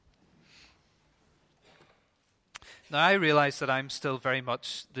Now, I realise that I'm still very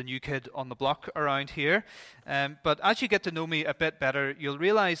much the new kid on the block around here, but as you get to know me a bit better, you'll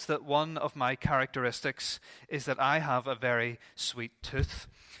realise that one of my characteristics is that I have a very sweet tooth.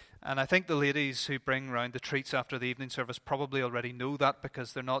 And I think the ladies who bring round the treats after the evening service probably already know that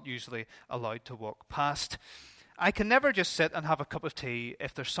because they're not usually allowed to walk past. I can never just sit and have a cup of tea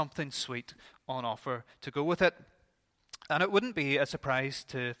if there's something sweet on offer to go with it. And it wouldn't be a surprise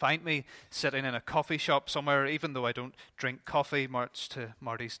to find me sitting in a coffee shop somewhere, even though I don't drink coffee, much to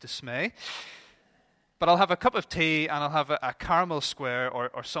Marty's dismay. But I'll have a cup of tea and I'll have a caramel square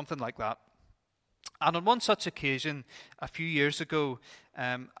or something like that. And on one such occasion, a few years ago,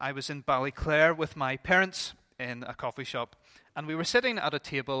 I was in Ballyclare with my parents in a coffee shop. And we were sitting at a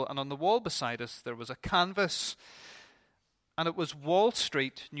table, and on the wall beside us there was a canvas. And it was Wall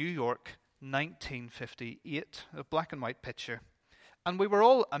Street, New York, 1958, a black and white picture. And we were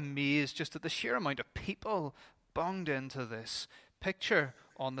all amazed just at the sheer amount of people bunged into this picture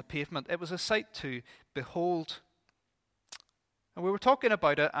on the pavement. It was a sight to behold. And we were talking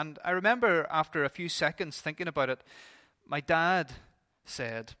about it, and I remember after a few seconds thinking about it, my dad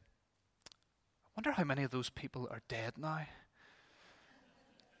said, "I wonder how many of those people are dead now."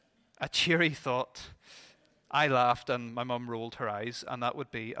 A cheery thought. I laughed and my mum rolled her eyes, and that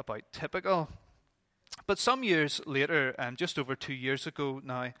would be about typical. But some years later, just over 2 years ago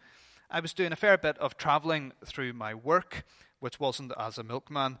now, I was doing a fair bit of travelling through my work, which wasn't as a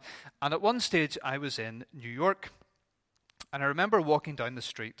milkman, and at one stage I was in New York. And I remember walking down the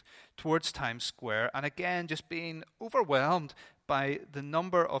street towards Times Square and again just being overwhelmed by the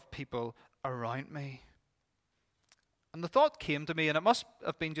number of people around me. And the thought came to me, and it must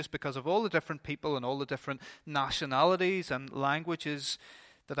have been just because of all the different people and all the different nationalities and languages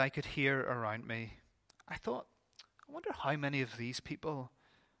that I could hear around me. I thought, I wonder how many of these people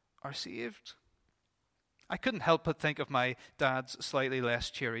are saved. I couldn't help but think of my dad's slightly less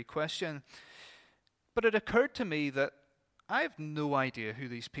cheery question. But it occurred to me that I have no idea who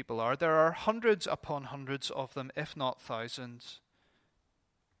these people are. There are hundreds upon hundreds of them, if not thousands.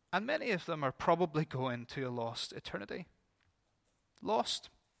 And many of them are probably going to a lost eternity. Lost,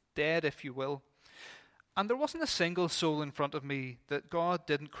 dead, if you will. And there wasn't a single soul in front of me that God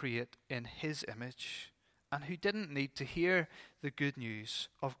didn't create in His image and who didn't need to hear the good news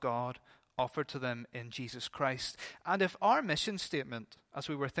of God offered to them in Jesus Christ. And if our mission statement, as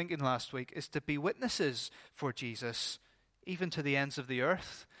we were thinking last week, is to be witnesses for Jesus, even to the ends of the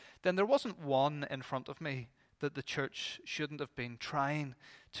earth, then there wasn't one in front of me that the church shouldn't have been trying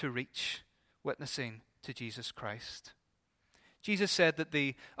to reach, witnessing to Jesus Christ. Jesus said that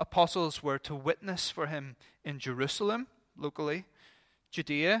the apostles were to witness for Him in Jerusalem, locally,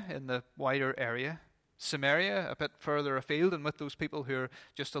 Judea in the wider area, Samaria a bit further afield and with those people who are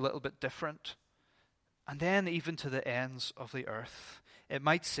just a little bit different, and then even to the ends of the earth. It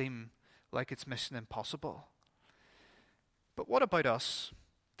might seem like it's mission impossible. But what about us?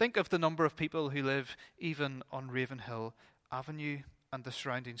 Think of the number of people who live even on Ravenhill Avenue and the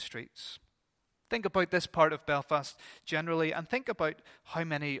surrounding streets. Think about this part of Belfast generally, and think about how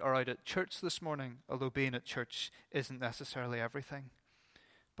many are out at church this morning, although being at church isn't necessarily everything.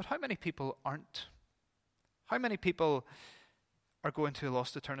 But how many people aren't? How many people are going to a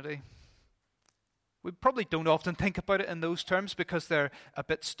lost eternity? We probably don't often think about it in those terms because they're a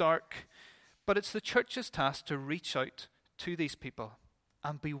bit stark, but it's the church's task to reach out to these people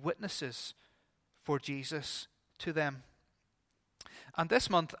and be witnesses for Jesus to them. And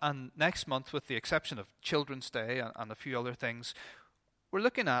this month and next month, with the exception of Children's Day and a few other things, we're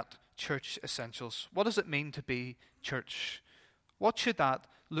looking at church essentials. What does it mean to be church? What should that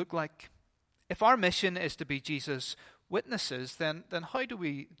look like? If our mission is to be Jesus' witnesses, then how do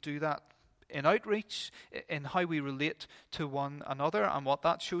we do that? In outreach, in how we relate to one another and what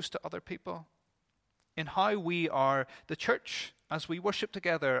that shows to other people? In how we are the church as we worship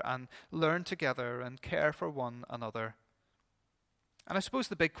together and learn together and care for one another? And I suppose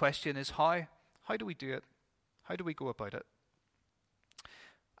the big question is how? How do we do it? How do we go about it?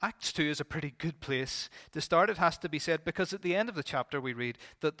 Acts 2 is a pretty good place to start, it has to be said, because at the end of the chapter we read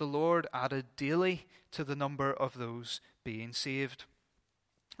that the Lord added daily to the number of those being saved.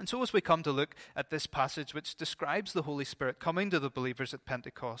 And so as we come to look at this passage which describes the Holy Spirit coming to the believers at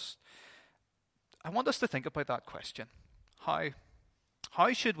Pentecost, I want us to think about that question. How?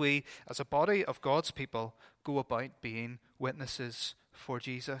 How should we, as a body of God's people, go about being witnesses for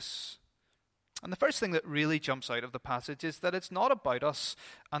Jesus? And the first thing that really jumps out of the passage is that it's not about us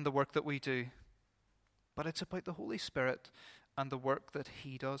and the work that we do, but it's about the Holy Spirit and the work that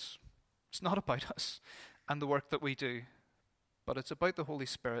He does. It's not about us and the work that we do, but it's about the Holy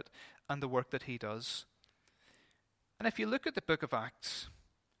Spirit and the work that He does. And if you look at the book of Acts,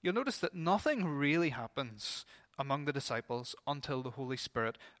 you'll notice that nothing really happens among the disciples until the Holy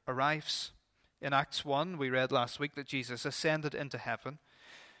Spirit arrives. In Acts 1, we read last week that Jesus ascended into heaven.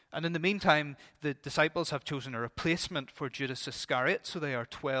 And in the meantime, the disciples have chosen a replacement for Judas Iscariot, so they are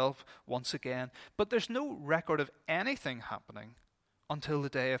 12 once again. But there's no record of anything happening until the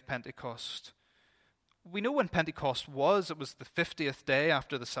day of Pentecost. We know when Pentecost was. It was the 50th day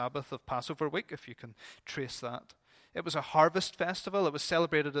after the Sabbath of Passover week, if you can trace that. It was a harvest festival. It was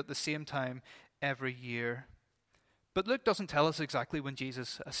celebrated at the same time every year. But Luke doesn't tell us exactly when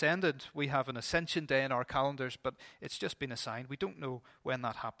Jesus ascended. We have an ascension day in our calendars, but it's just been assigned. We don't know when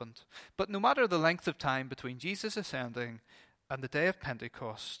that happened. But no matter the length of time between Jesus ascending and the day of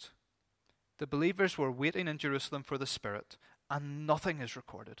Pentecost, the believers were waiting in Jerusalem for the Spirit, and nothing is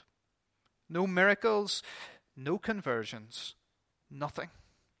recorded. No miracles, no conversions, nothing,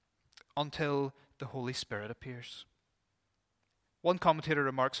 until the Holy Spirit appears. One commentator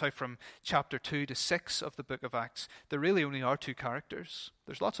remarks how from chapter 2 to 6 of the book of Acts, there really only are two characters.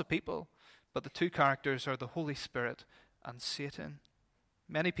 There's lots of people, but the two characters are the Holy Spirit and Satan.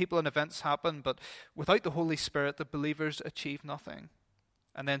 Many people and events happen, but without the Holy Spirit, the believers achieve nothing.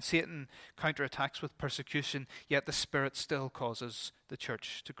 And then Satan counterattacks with persecution, yet the Spirit still causes the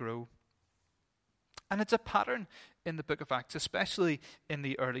church to grow. And it's a pattern in the book of Acts, especially in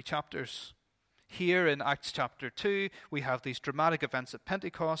the early chapters. Here in Acts chapter 2, we have these dramatic events at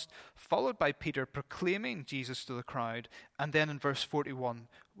Pentecost, followed by Peter proclaiming Jesus to the crowd. And then in verse 41,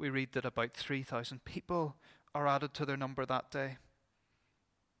 we read that about 3,000 people are added to their number that day.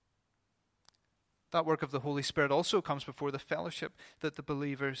 That work of the Holy Spirit also comes before the fellowship that the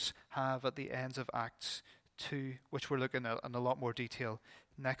believers have at the ends of Acts 2, which we're looking at in a lot more detail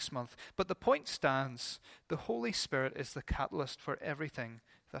next month. But the point stands, the Holy Spirit is the catalyst for everything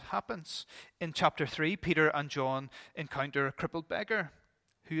that happens. In chapter 3, Peter and John encounter a crippled beggar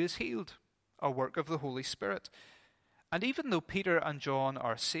who is healed, a work of the Holy Spirit. And even though Peter and John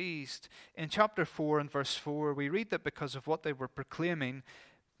are seized, in chapter 4 and verse 4, we read that because of what they were proclaiming,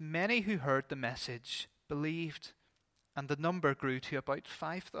 many who heard the message believed, and the number grew to about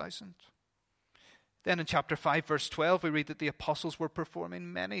 5,000. Then in chapter 5, verse 12, we read that the apostles were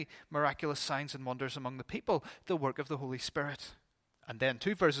performing many miraculous signs and wonders among the people, the work of the Holy Spirit. And then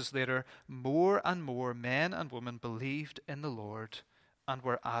 2 verses later, more and more men and women believed in the Lord and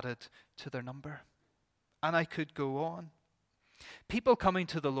were added to their number. And I could go on. People coming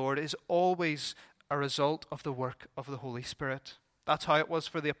to the Lord is always a result of the work of the Holy Spirit. That's how it was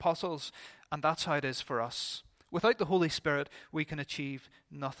for the apostles, and that's how it is for us. Without the Holy Spirit, we can achieve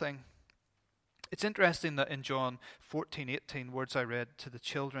nothing. It's interesting that in John 14:18, words I read to the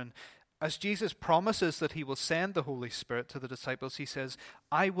children, as Jesus promises that he will send the Holy Spirit to the disciples, he says,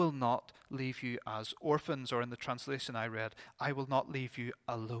 I will not leave you as orphans, or in the translation I read, I will not leave you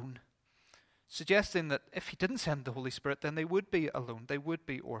alone. Suggesting that if he didn't send the Holy Spirit, then they would be alone, they would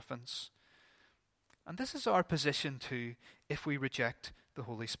be orphans. And this is our position too, if we reject the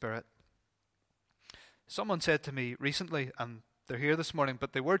Holy Spirit. Someone said to me recently, and they're here this morning,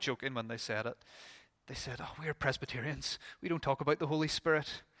 but they were joking when they said it. They said, we're Presbyterians, we don't talk about the Holy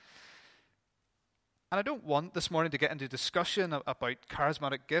Spirit. And I don't want this morning to get into discussion about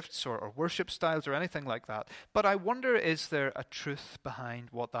charismatic gifts or worship styles or anything like that. But I wonder, is there a truth behind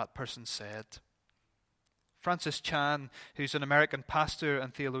what that person said? Francis Chan, who's an American pastor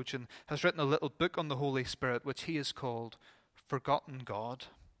and theologian, has written a little book on the Holy Spirit, which he has called Forgotten God.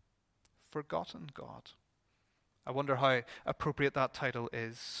 Forgotten God. I wonder how appropriate that title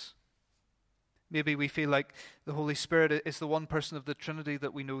is. Maybe we feel like the Holy Spirit is the one person of the Trinity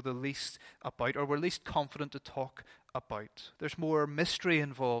that we know the least about, or we're least confident to talk about. There's more mystery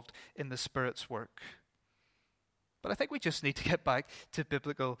involved in the Spirit's work. But I think we just need to get back to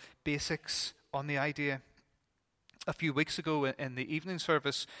biblical basics on the idea. A few weeks ago in the evening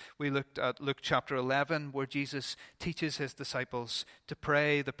service, we looked at Luke chapter 11, where Jesus teaches his disciples to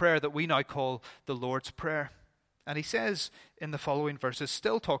pray the prayer that we now call the Lord's Prayer. And he says in the following verses,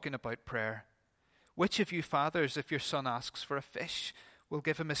 still talking about prayer, which of you fathers, if your son asks for a fish, will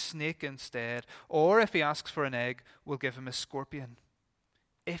give him a snake instead? Or if he asks for an egg, will give him a scorpion?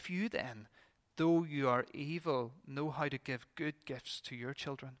 If you then, though you are evil, know how to give good gifts to your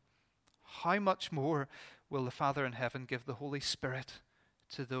children, how much more will the Father in heaven give the Holy Spirit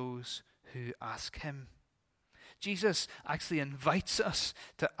to those who ask him? Jesus actually invites us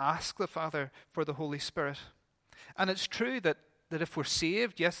to ask the Father for the Holy Spirit. And it's true that if we're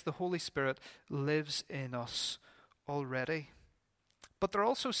saved, yes, the Holy Spirit lives in us already. But there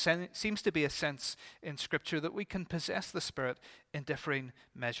also seems to be a sense in Scripture that we can possess the Spirit in differing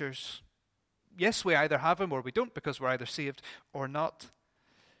measures. yes, we either have him or we don't, because we're either saved or not.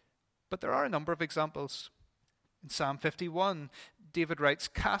 But there are a number of examples. In Psalm 51, David writes,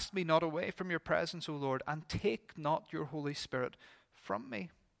 "Cast me not away from your presence, O Lord, and take not your Holy Spirit from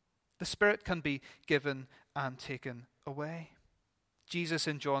me." The Spirit can be given and taken away. Jesus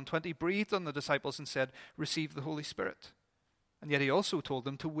in John 20 breathed on the disciples and said, "Receive the Holy Spirit." And yet he also told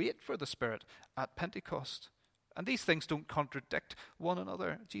them to wait for the Spirit at Pentecost. And these things don't contradict one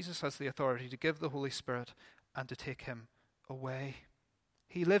another. Jesus has the authority to give the Holy Spirit and to take him away.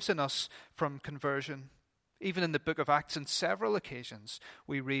 He lives in us from conversion. Even in the book of Acts, on several occasions,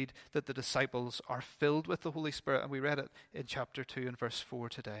 we read that the disciples are filled with the Holy Spirit, and we read it in chapter 2 and verse 4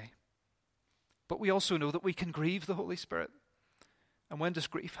 today. But we also know that we can grieve the Holy Spirit. And when does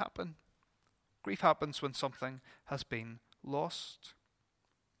grief happen? Grief happens when something has been lost.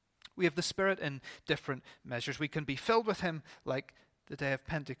 We have the Spirit in different measures. We can be filled with him like the day of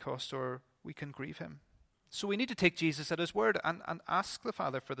Pentecost, or we can grieve him. So we need to take Jesus at his word and ask the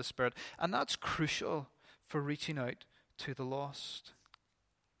Father for the Spirit. And that's crucial for reaching out to the lost.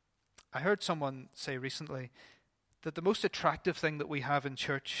 I heard someone say recently that the most attractive thing that we have in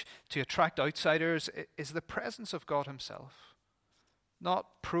church to attract outsiders is the presence of God himself.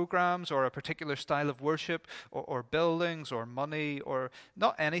 Not programs or a particular style of worship or buildings or money or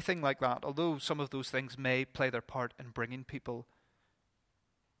not anything like that, although some of those things may play their part in bringing people.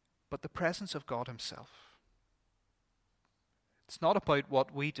 But the presence of God himself. It's not about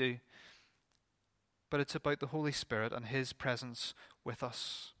what we do, but it's about the Holy Spirit and his presence with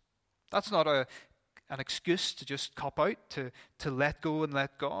us. That's not an excuse to just cop out, to let go and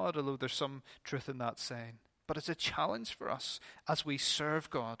let God, although there's some truth in that saying. But it's a challenge for us as we serve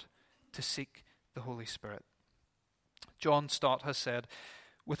God to seek the Holy Spirit. John Stott has said,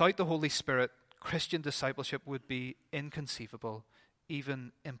 "Without the Holy Spirit, Christian discipleship would be inconceivable,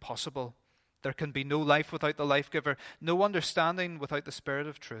 even impossible. There can be no life without the life-giver, no understanding without the Spirit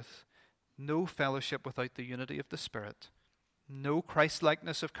of truth, no fellowship without the unity of the Spirit, no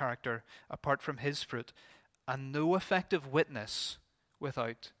Christ-likeness of character apart from his fruit, and no effective witness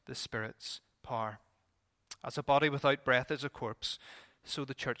without the Spirit's power. As a body without breath is a corpse, so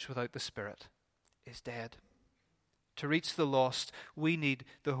the church without the Spirit is dead." To reach the lost, we need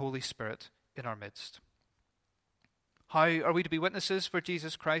the Holy Spirit in our midst. How are we to be witnesses for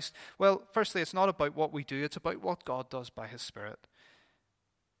Jesus Christ? Well, firstly, it's not about what we do, it's about what God does by his Spirit.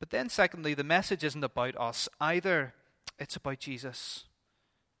 But then secondly, the message isn't about us either. It's about Jesus.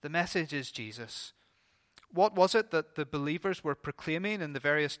 The message is Jesus. What was it that the believers were proclaiming in the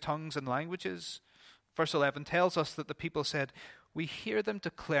various tongues and languages? Verse 11 tells us that the people said, "We hear them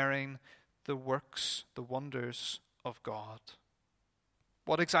declaring the works, the wonders of God."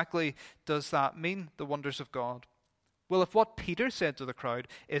 What exactly does that mean, the wonders of God? Well, if what Peter said to the crowd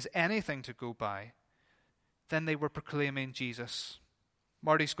is anything to go by, then they were proclaiming Jesus.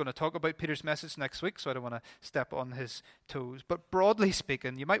 Marty's going to talk about Peter's message next week, so I don't want to step on his toes. But broadly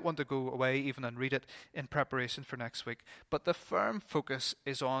speaking, you might want to go away even and read it in preparation for next week. But the firm focus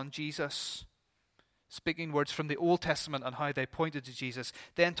is on Jesus. Speaking words from the Old Testament and how they pointed to Jesus,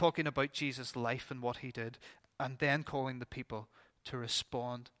 then talking about Jesus' life and what he did, and then calling the people to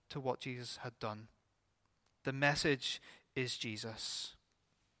respond to what Jesus had done. The message is Jesus.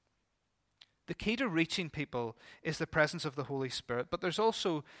 The key to reaching people is the presence of the Holy Spirit, but there's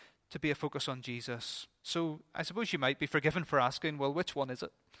also to be a focus on Jesus. So I suppose you might be forgiven for asking, well, which one is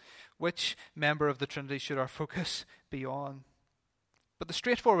it? Which member of the Trinity should our focus be on? But the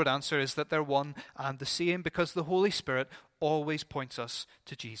straightforward answer is that they're one and the same, because the Holy Spirit always points us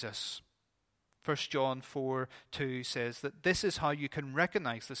to Jesus. 1 John 4:2 says that this is how you can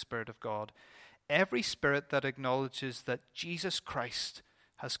recognize the Spirit of God. Every spirit that acknowledges that Jesus Christ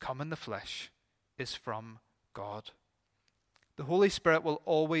has come in the flesh is from God. The Holy Spirit will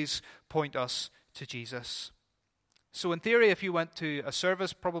always point us to Jesus. So in theory, if you went to a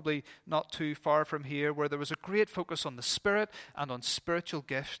service probably not too far from here where there was a great focus on the Spirit and on spiritual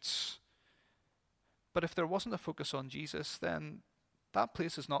gifts, but if there wasn't a focus on Jesus, then that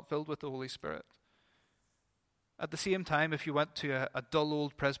place is not filled with the Holy Spirit. At the same time, if you went to a dull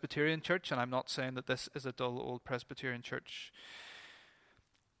old Presbyterian church, and I'm not saying that this is a dull old Presbyterian church,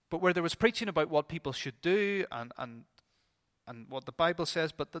 but where there was preaching about what people should do and what the Bible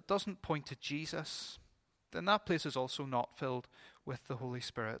says, but that doesn't point to Jesus, then that place is also not filled with the Holy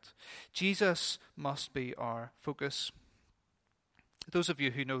Spirit. Jesus must be our focus. Those of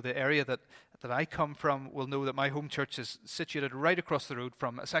you who know the area that I come from will know that my home church is situated right across the road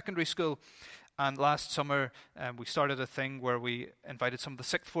from a secondary school. And last summer, we started a thing where we invited some of the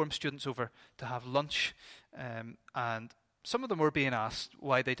sixth form students over to have lunch. And Some of them were being asked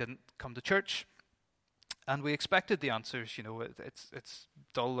why they didn't come to church. And we expected the answers, it's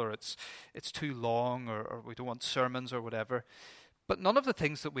dull, or it's too long, or we don't want sermons or whatever. But none of the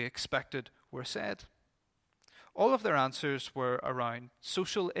things that we expected were said. All of their answers were around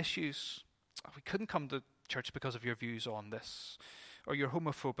social issues. We couldn't come to church because of your views on this, or you're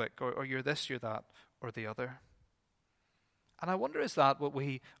homophobic, or you're this, you're that, or the other. And I wonder, is that what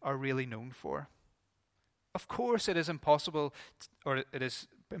we are really known for? Of course, it is important,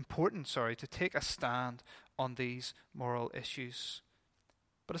 to take a stand on these moral issues.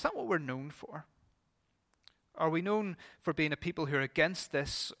 But is that what we're known for? Are we known for being a people who are against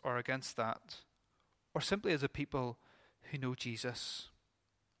this or against that? Or simply as a people who know Jesus?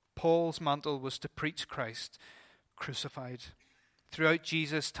 Paul's mantle was to preach Christ crucified. Throughout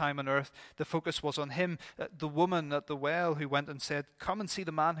Jesus' time on earth, the focus was on him. The woman at the well who went and said, "Come and see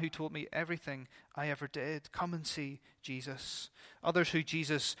the man who told me everything I ever did. Come and see Jesus." Others who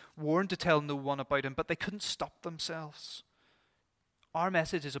Jesus warned to tell no one about him, but they couldn't stop themselves. Our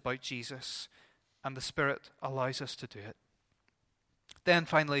message is about Jesus, and the Spirit allows us to do it. Then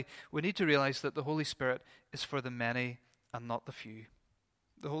finally, we need to realize that the Holy Spirit is for the many and not the few.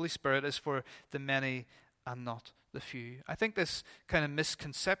 The Holy Spirit is for the many and not the few. I think this kind of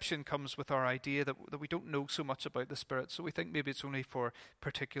misconception comes with our idea that we don't know so much about the Spirit, so we think maybe it's only for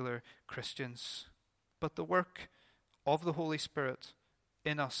particular Christians. But the work of the Holy Spirit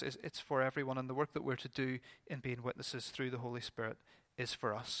in us, it's for everyone, and the work that we're to do in being witnesses through the Holy Spirit is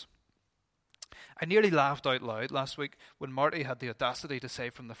for us. I nearly laughed out loud last week when Marty had the audacity to say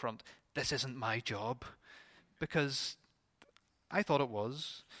from the front, "This isn't my job," because I thought it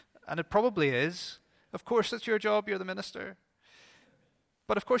was, and it probably is. Of course it's your job, you're the minister.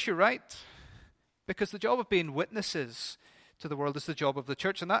 But of course you're right, because the job of being witnesses to the world is the job of the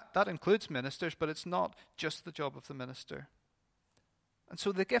church, and that includes ministers, but it's not just the job of the minister. And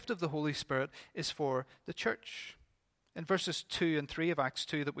so the gift of the Holy Spirit is for the church. In verses 2 and 3 of Acts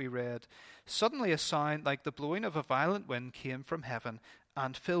 2 that we read, suddenly a sound like the blowing of a violent wind came from heaven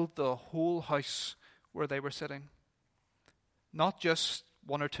and filled the whole house where they were sitting. Not just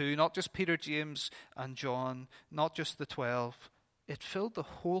one or two, not just Peter, James, and John, not just the 12. It filled the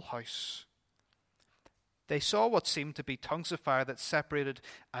whole house. They saw what seemed to be tongues of fire that separated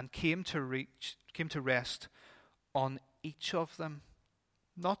and came to rest on each of them.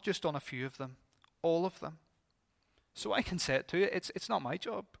 Not just on a few of them, all of them. So I can say it to you, it's not my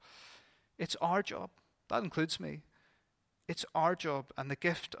job. It's our job. That includes me. It's our job, and the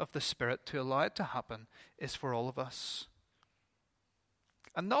gift of the Spirit to allow it to happen is for all of us.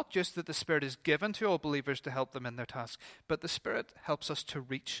 And not just that the Spirit is given to all believers to help them in their task, but the Spirit helps us to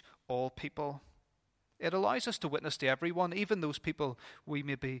reach all people. It allows us to witness to everyone, even those people we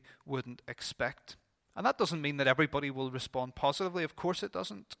maybe wouldn't expect. And that doesn't mean that everybody will respond positively. Of course it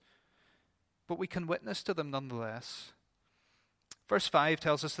doesn't. But we can witness to them nonetheless. Verse 5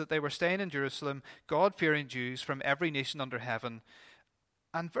 tells us that they were staying in Jerusalem, God-fearing Jews from every nation under heaven.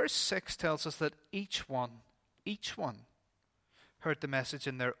 And verse 6 tells us that each one heard the message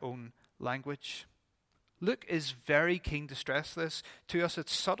in their own language. Luke is very keen to stress this. To us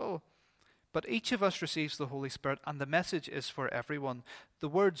it's subtle, but each of us receives the Holy Spirit, and the message is for everyone. The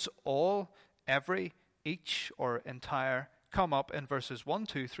words all, every, each, or entire come up in verses 1,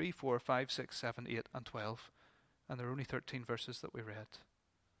 2, 3, 4, 5, 6, 7, 8, and 12. And there are only 13 verses that we read.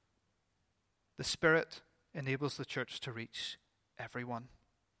 The Spirit enables the church to reach everyone.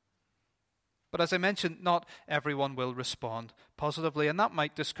 But as I mentioned, not everyone will respond positively, and that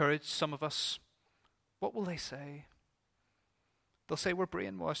might discourage some of us. What will they say? They'll say we're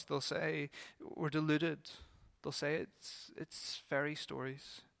brainwashed. They'll say we're deluded. They'll say it's fairy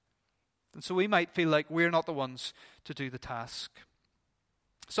stories. And so we might feel like we're not the ones to do the task.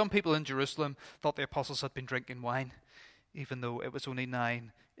 Some people in Jerusalem thought the apostles had been drinking wine, even though it was only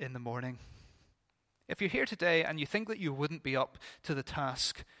 9 a.m. If you're here today and you think that you wouldn't be up to the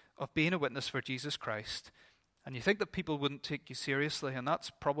task of being a witness for Jesus Christ, and you think that people wouldn't take you seriously, and that's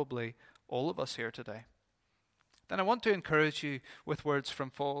probably all of us here today, then I want to encourage you with words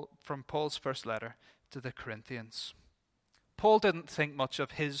from Paul's first letter to the Corinthians. Paul didn't think much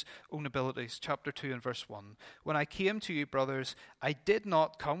of his own abilities. Chapter 2 and verse 1. When I came to you, brothers, I did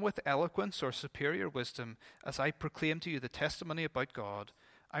not come with eloquence or superior wisdom, as I proclaimed to you the testimony about God.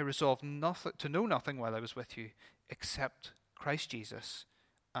 I resolved to know nothing while I was with you, except Christ Jesus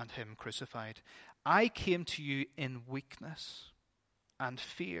and him crucified. I came to you in weakness and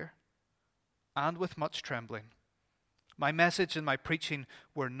fear and with much trembling. My message and my preaching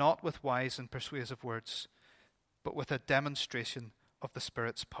were not with wise and persuasive words, but with a demonstration of the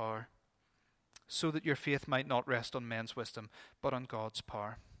Spirit's power, so that your faith might not rest on men's wisdom, but on God's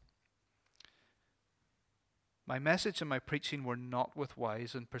power. My message and my preaching were not with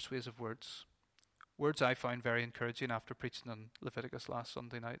wise and persuasive words. Words I found very encouraging after preaching on Leviticus last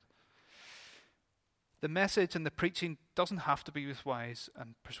Sunday night. The message and the preaching doesn't have to be with wise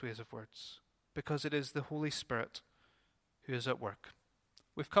and persuasive words, because it is the Holy Spirit who is at work.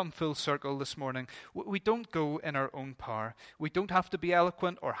 We've come full circle this morning. We don't go in our own power. We don't have to be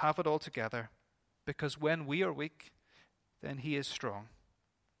eloquent or have it all together, because when we are weak, then he is strong.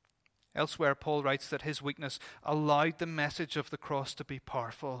 Elsewhere, Paul writes that his weakness allowed the message of the cross to be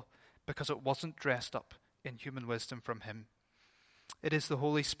powerful because it wasn't dressed up in human wisdom from him. It is the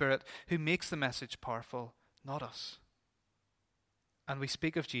Holy Spirit who makes the message powerful, not us. And we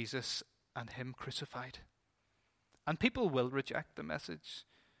speak of Jesus and him crucified. And people will reject the message.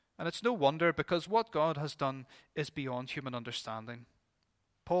 And it's no wonder, because what God has done is beyond human understanding.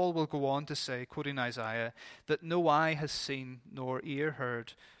 Paul will go on to say, quoting Isaiah, that no eye has seen, nor ear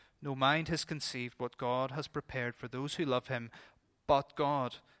heard, no mind has conceived what God has prepared for those who love him, but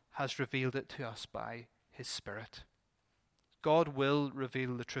God has revealed it to us by his Spirit. God will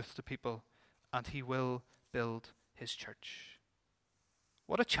reveal the truth to people, and he will build his church.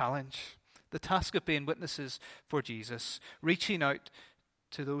 What a challenge. The task of being witnesses for Jesus, reaching out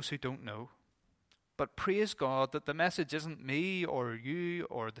to those who don't know. But praise God that the message isn't me or you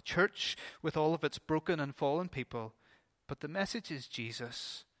or the church with all of its broken and fallen people, but the message is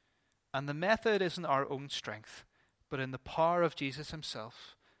Jesus. And the method isn't our own strength, but in the power of Jesus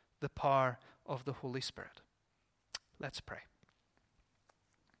himself, the power of the Holy Spirit. Let's pray.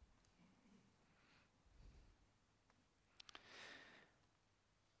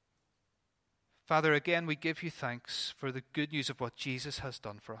 Father, again, we give you thanks for the good news of what Jesus has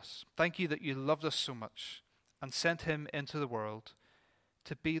done for us. Thank you that you loved us so much and sent him into the world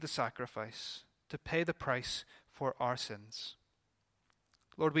to be the sacrifice, to pay the price for our sins.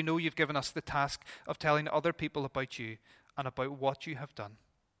 Lord, we know you've given us the task of telling other people about you and about what you have done.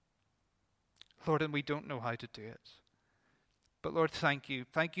 Lord, and we don't know how to do it. But Lord, thank you.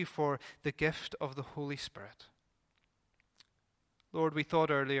 Thank you for the gift of the Holy Spirit. Lord, we thought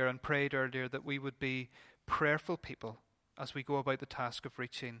earlier and prayed earlier that we would be prayerful people as we go about the task of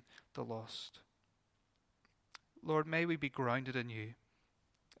reaching the lost. Lord, may we be grounded in you,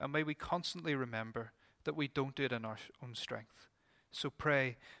 and may we constantly remember that we don't do it in our own strength. So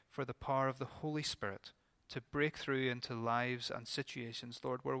pray for the power of the Holy Spirit to break through into lives and situations,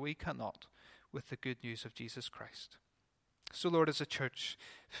 Lord, where we cannot, with the good news of Jesus Christ. So, Lord, as a church,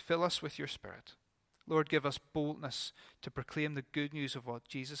 fill us with your Spirit. Lord, give us boldness to proclaim the good news of what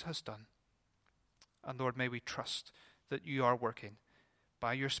Jesus has done. And Lord, may we trust that you are working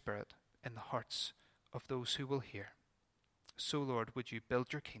by your Spirit in the hearts of those who will hear. So, Lord, would you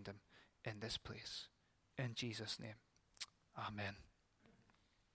build your kingdom in this place? In Jesus' name. Amen.